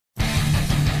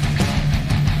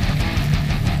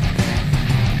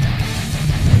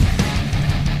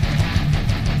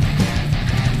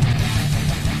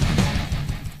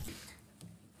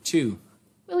2,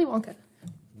 Willy Wonka.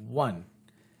 1.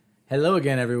 Hello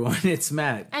again, everyone. It's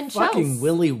Matt. And fucking Chels.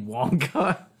 Willy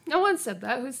Wonka. No one said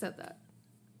that. Who said that?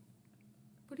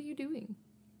 What are you doing?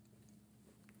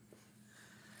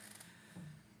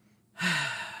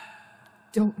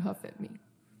 Don't huff at me.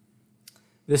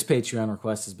 This Patreon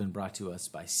request has been brought to us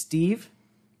by Steve.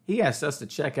 He asked us to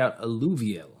check out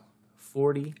Alluvial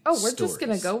 40 Oh, we're stories. just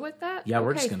going to go with that? Yeah,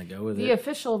 we're just going to go with The it.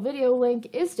 official video link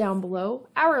is down below.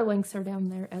 Our links are down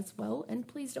there as well. And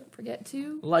please don't forget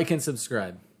to... Like and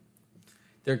subscribe.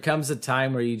 There comes a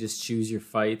time where you just choose your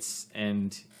fights,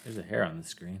 and there's a hair on the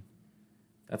screen.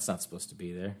 That's not supposed to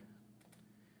be there.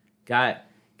 God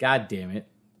damn it.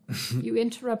 You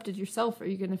interrupted yourself. Are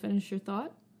you going to finish your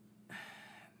thought?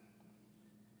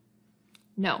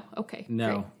 No. Okay.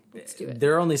 No. Great. Let's do it.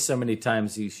 There are only so many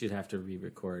times you should have to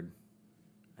re-record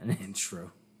an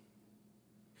intro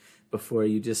before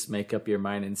you just make up your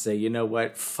mind and say, you know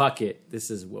what? Fuck it. This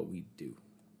is what we do.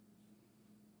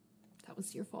 That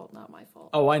was your fault, not my fault.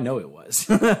 Oh, I know it was.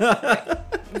 Right.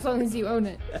 As long as you own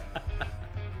it.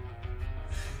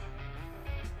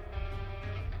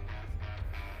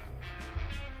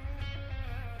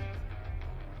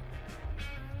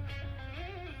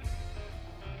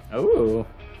 Oh,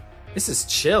 this is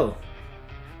chill.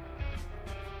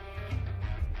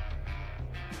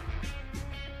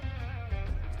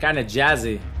 Kind of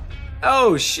jazzy.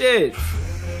 Oh, shit.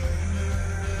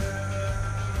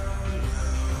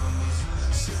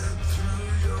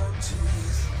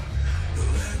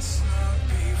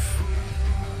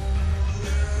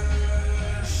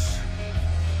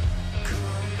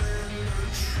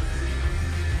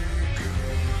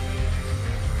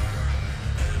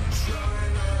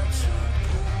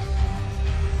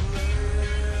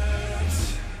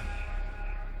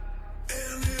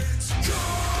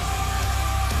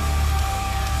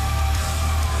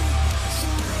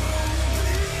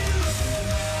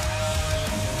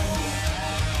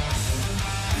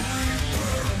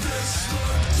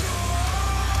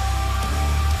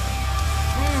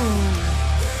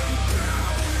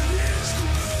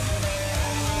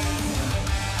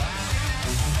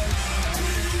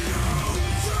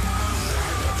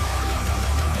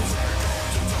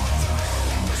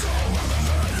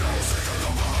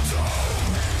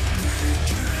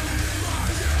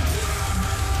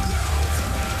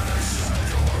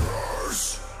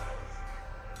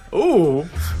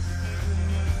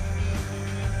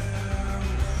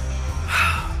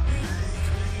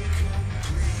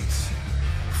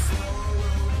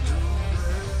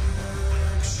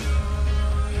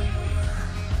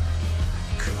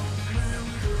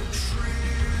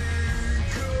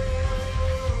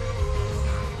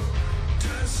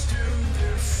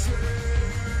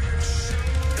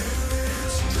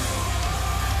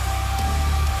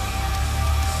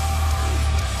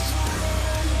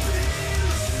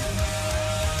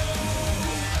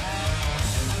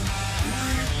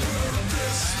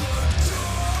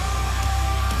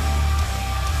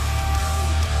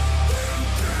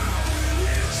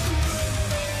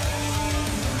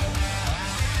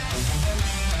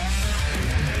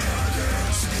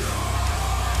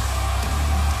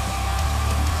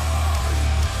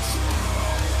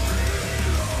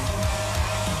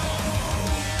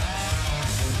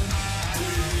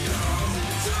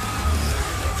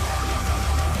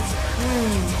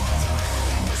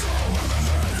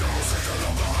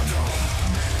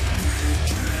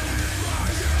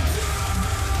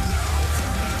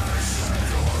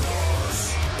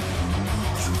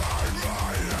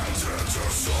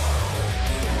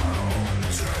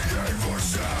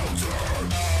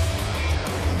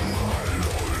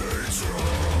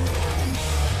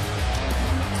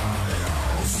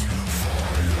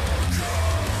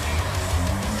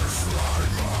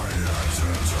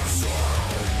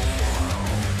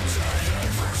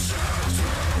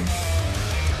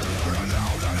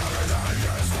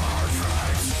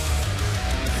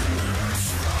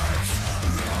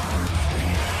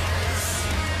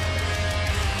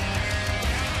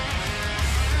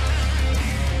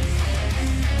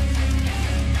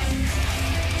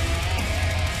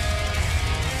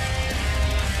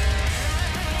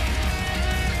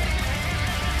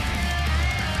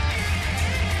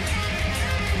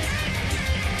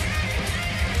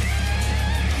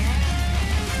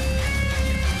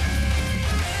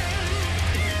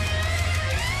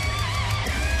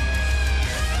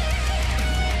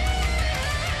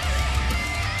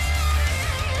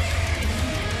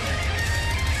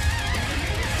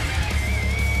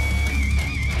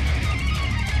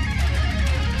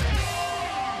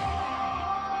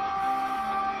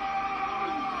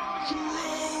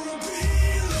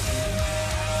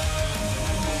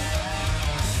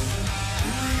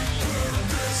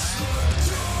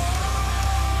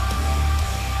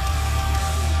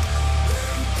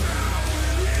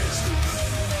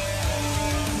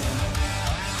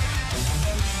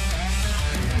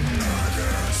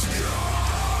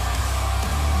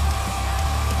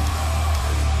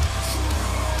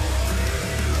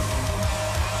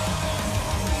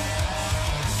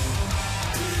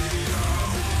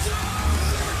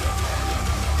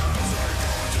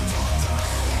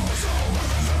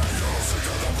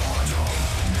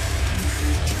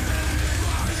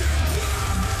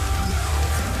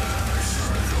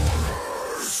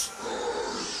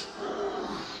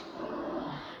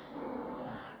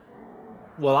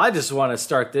 Well, I just want to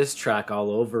start this track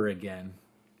all over again.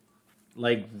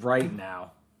 Like, right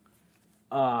now.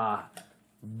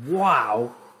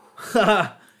 Wow.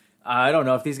 I don't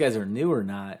know if these guys are new or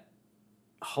not.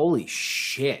 Holy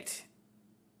shit.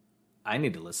 I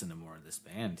need to listen to more of this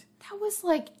band. That was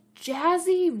like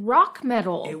jazzy rock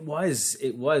metal. It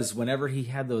was. Whenever he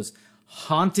had those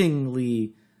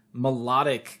hauntingly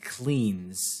melodic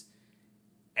cleans.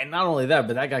 And not only that,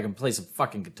 but that guy can play some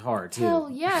fucking guitar, too. Hell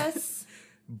yes.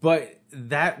 But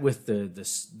that with the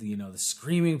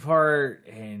screaming part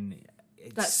and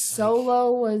that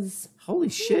solo was holy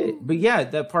shit. But yeah,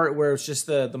 that part where it's just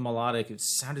the melodic, it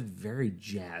sounded very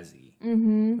jazzy.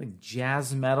 Mm-hmm. Like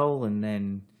jazz metal, and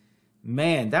then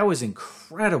man, that was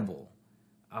incredible.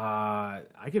 I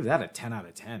give that a 10 out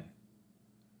of 10.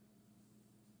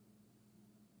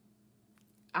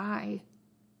 I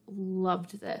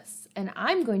loved this, and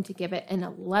I'm going to give it an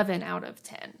 11 out of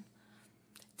 10.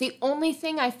 The only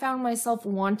thing I found myself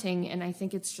wanting, and I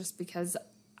think it's just because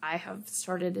I have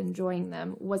started enjoying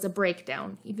them, was a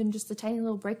breakdown. Even just a tiny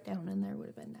little breakdown in there would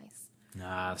have been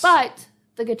nice. But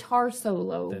the guitar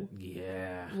solo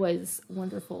was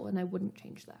wonderful, and I wouldn't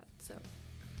change that. So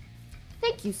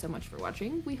thank you so much for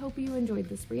watching. We hope you enjoyed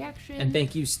this reaction. And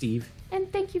thank you, Steve.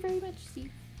 And thank you very much,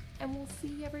 Steve. And we'll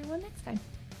see everyone next time.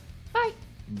 Bye.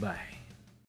 Bye.